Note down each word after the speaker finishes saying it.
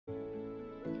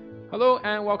Hello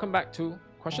and welcome back to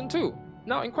question 2.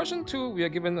 Now in question 2 we are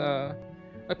given a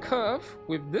curve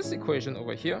with this equation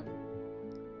over here,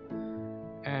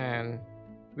 and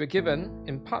we're given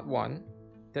in part 1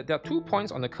 that there are 2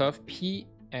 points on the curve P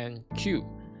and Q,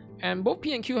 and both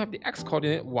P and Q have the x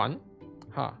coordinate 1.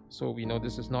 So we know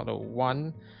this is not a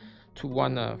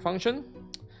 1-to-1 function.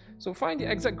 So find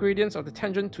the exact gradients of the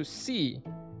tangent to C.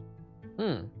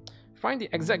 Find the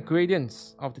exact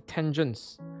gradients of the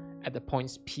tangents at the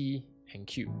points P and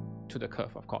Q to the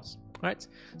curve, of course. Right?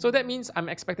 So that means I'm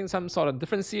expecting some sort of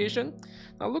differentiation.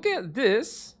 Now looking at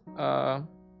this,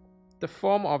 the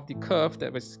form of the curve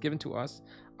that was given to us,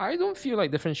 I don't feel like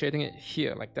differentiating it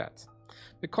here like that,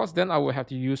 because then I will have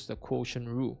to use the quotient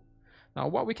rule. Now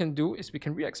what we can do is we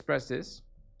can re-express this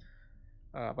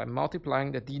by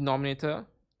multiplying the denominator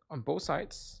on both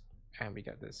sides, and we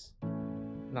get this.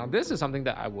 Now this is something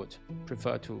that I would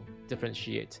prefer to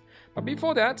differentiate. But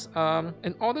before that,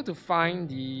 in order to find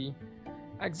the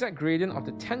exact gradient of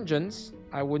the tangents,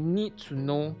 I would need to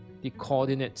know the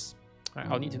coordinates. Right?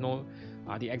 I'll need to know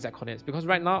the exact coordinates, because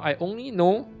right now I only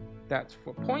know that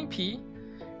for point P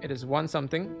it is 1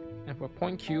 something, and for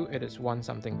point Q it is 1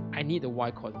 something. I need the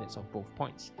y coordinates of both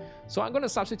points. So I'm going to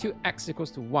substitute x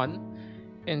equals to 1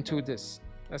 into this.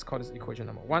 Let's call this equation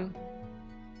number 1.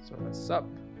 So let's sub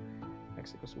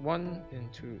x equals 1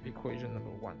 into equation number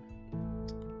 1.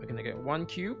 We're going to get 1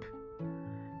 cubed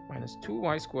minus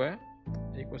 2y squared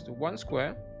equals to 1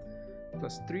 squared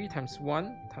plus 3 times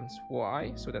 1 times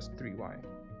y, so that's 3y.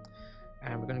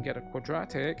 And we're going to get a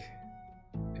quadratic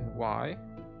in y.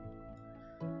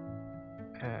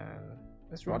 And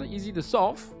it's rather easy to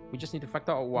solve. We just need to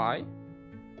factor out y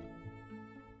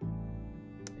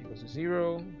equals to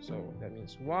 0. So that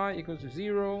means y equals to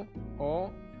 0,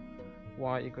 or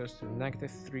y equals to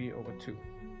 -3/2.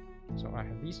 So I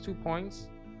have these 2 points.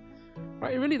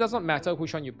 Right, it really doesn't matter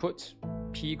which one you put.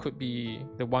 P could be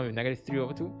the one with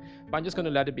 -3/2, but I'm just going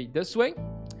to let it be this way.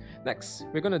 Next,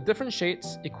 we're going to differentiate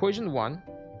equation 1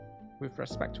 with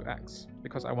respect to x,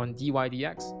 because I want dy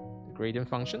dx, the gradient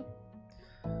function.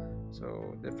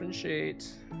 So differentiate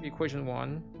equation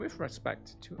 1 with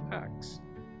respect to x.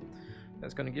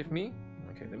 That's going to give me,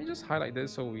 okay, let me just highlight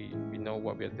this so we know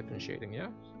what we are differentiating. Yeah,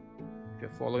 if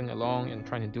you're following along and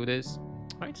trying to do this,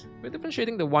 right, we're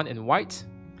differentiating the one in white.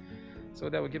 So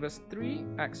that will give us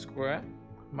 3x squared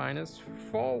minus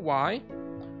 4y.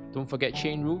 Don't forget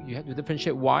chain rule, you have to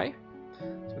differentiate y.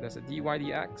 So that's a dy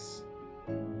dx.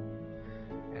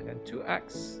 And then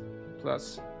 2x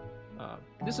plus,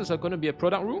 this is going to be a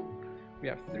product rule. We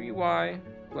have 3y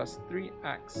plus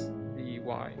 3x dy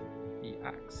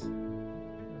dx.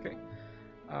 Okay.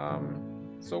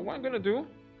 So what I'm going to do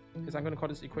is I'm going to call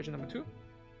this equation number 2.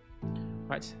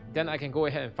 Right. Then I can go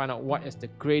ahead and find out what is the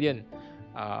gradient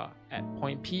at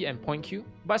point P and point Q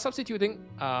by substituting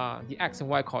the x and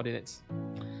y coordinates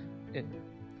in.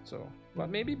 So, but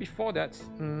maybe before that,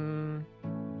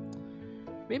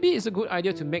 maybe it's a good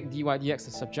idea to make dy dx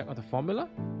the subject of the formula.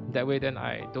 That way then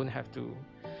I don't have to,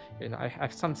 I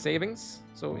have some savings.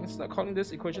 So instead of calling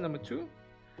this equation number 2,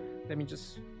 let me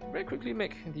just very quickly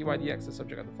make dy dx the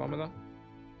subject of the formula.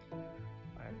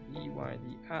 I have dy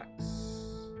dx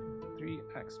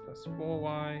 3x plus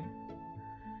 4y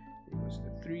equals to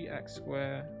 3x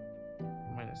squared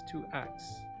minus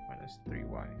 2x minus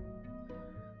 3y.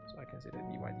 So I can say that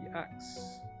dy dx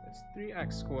is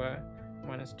 3x squared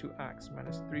minus 2x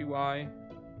minus 3y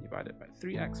divided by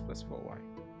 3x plus 4y.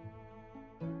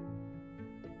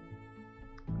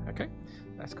 Okay,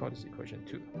 let's call this equation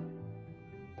 2.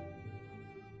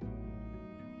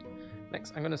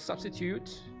 Next, I'm going to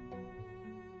substitute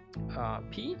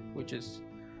P, which is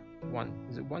 1,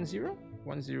 is it 1, 0?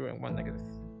 1, 0 and 1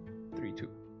 -3, 2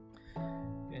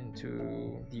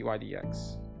 into dy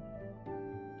dx.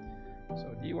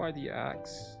 So dy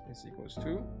dx is equals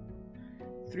to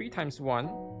 3 times 1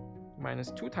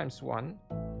 minus 2 times 1,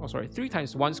 3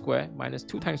 times 1 squared minus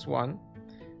 2 times 1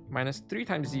 minus 3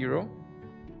 times 0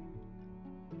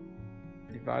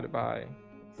 divided by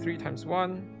 3 times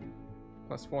 1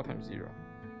 plus 4 times 0.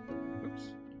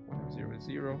 Oops, 1 times 0 is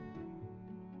 0.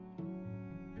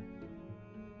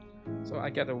 So I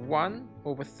get a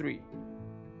 1/3.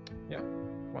 Yeah,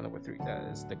 1/3. That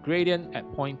is the gradient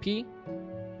at point P.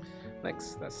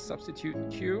 Next, let's substitute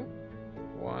Q.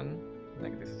 1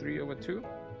 -3/2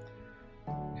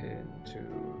 into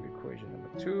equation number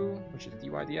 2, which is dy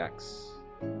dx.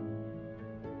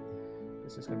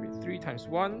 This is going to be 3 times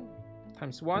 1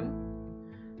 times 1,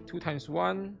 2 times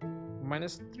 1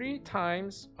 minus 3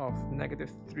 times of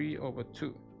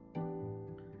 -3/2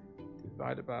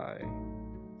 divided by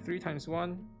 3 times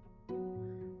 1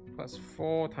 plus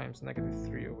 4 times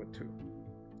 -3/2.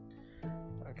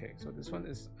 Okay, so this one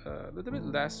is a little bit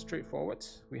less straightforward.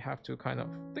 We have to kind of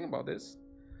think about this.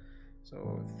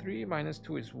 So 3 minus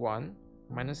 2 is 1,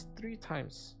 minus 3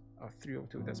 times 3 over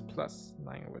 2, that's plus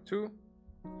 9 over 2,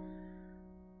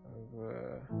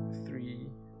 over 3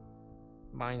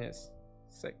 minus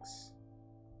 6.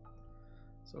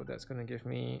 So that's going to give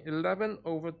me 11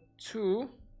 over 2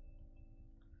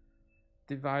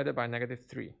 divided by negative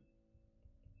 3.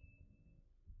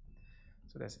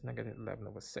 So that's negative 11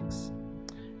 over 6.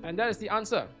 And that is the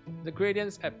answer. The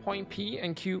gradients at point P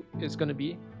and Q is going to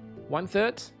be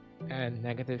 1/3 and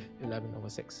negative 11 over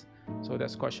 6. So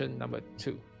that's question number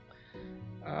 2.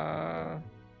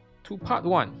 To part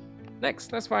 1.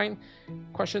 Next, let's find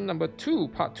question number 2,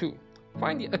 part 2.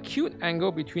 Find the acute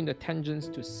angle between the tangents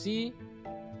to C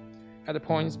at the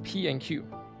points P and Q.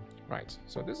 Right,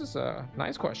 so this is a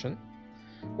nice question.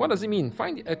 What does it mean?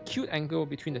 Find the acute angle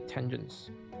between the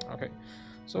tangents. Okay,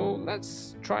 so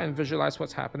let's try and visualize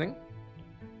what's happening.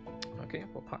 Okay,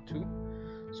 for part 2.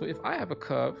 So if I have a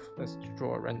curve, let's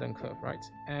draw a random curve, right?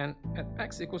 And at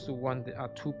x equals to 1, there are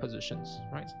 2 positions,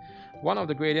 right? One of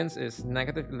the gradients is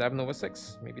negative 11 over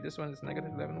 6. Maybe this one is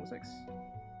negative 11 over 6.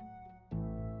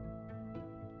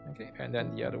 Okay, and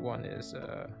then the other one is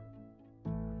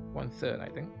 1/3, I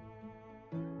think.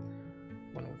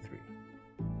 1 over 3.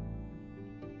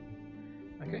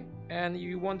 Okay, and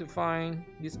you want to find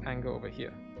this angle over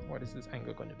here. What is this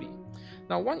angle going to be?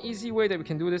 Now, one easy way that we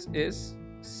can do this is,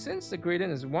 since the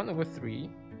gradient is 1 over 3,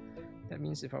 that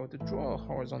means if I were to draw a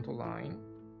horizontal line,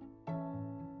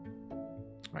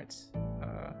 right,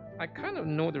 I kind of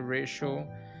know the ratio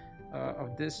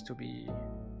of this to be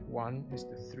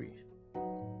 1:3.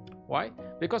 Why?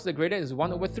 Because the gradient is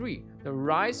 1 over 3. The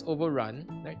rise over run,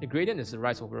 right? The gradient is the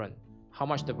rise over run. How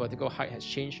much the vertical height has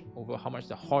changed over how much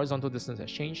the horizontal distance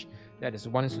has changed. That is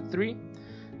 1:3.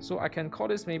 So I can call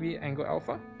this maybe angle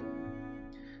alpha.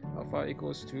 Alpha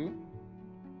equals to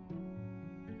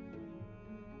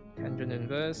tangent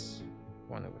inverse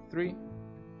 1 over 3.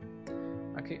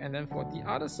 Okay, and then for the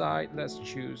other side, let's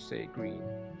choose, say, green.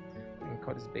 We can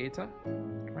call this beta,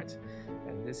 right?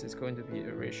 And this is going to be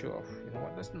a ratio of, you know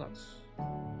what, let's not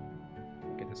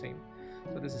make it the same.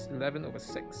 So this is 11 over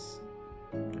 6.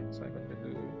 Right, so I'm going to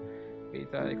do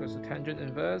beta equals to tangent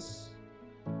inverse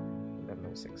 11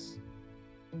 over 6.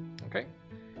 Okay,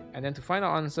 and then to find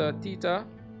our answer, theta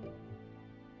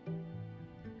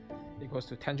equals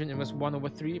to tangent inverse 1 over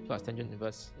 3 plus tangent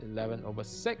inverse 11 over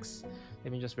 6.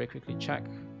 Let me just very quickly check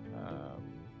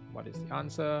what is the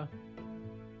answer.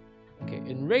 Okay,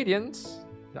 in radians,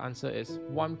 the answer is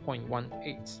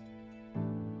 1.18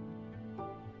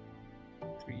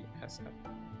 3SF.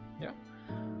 Yeah,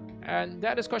 and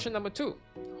that is question number 2.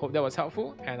 Hope that was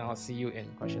helpful, and I'll see you in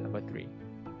question number 3.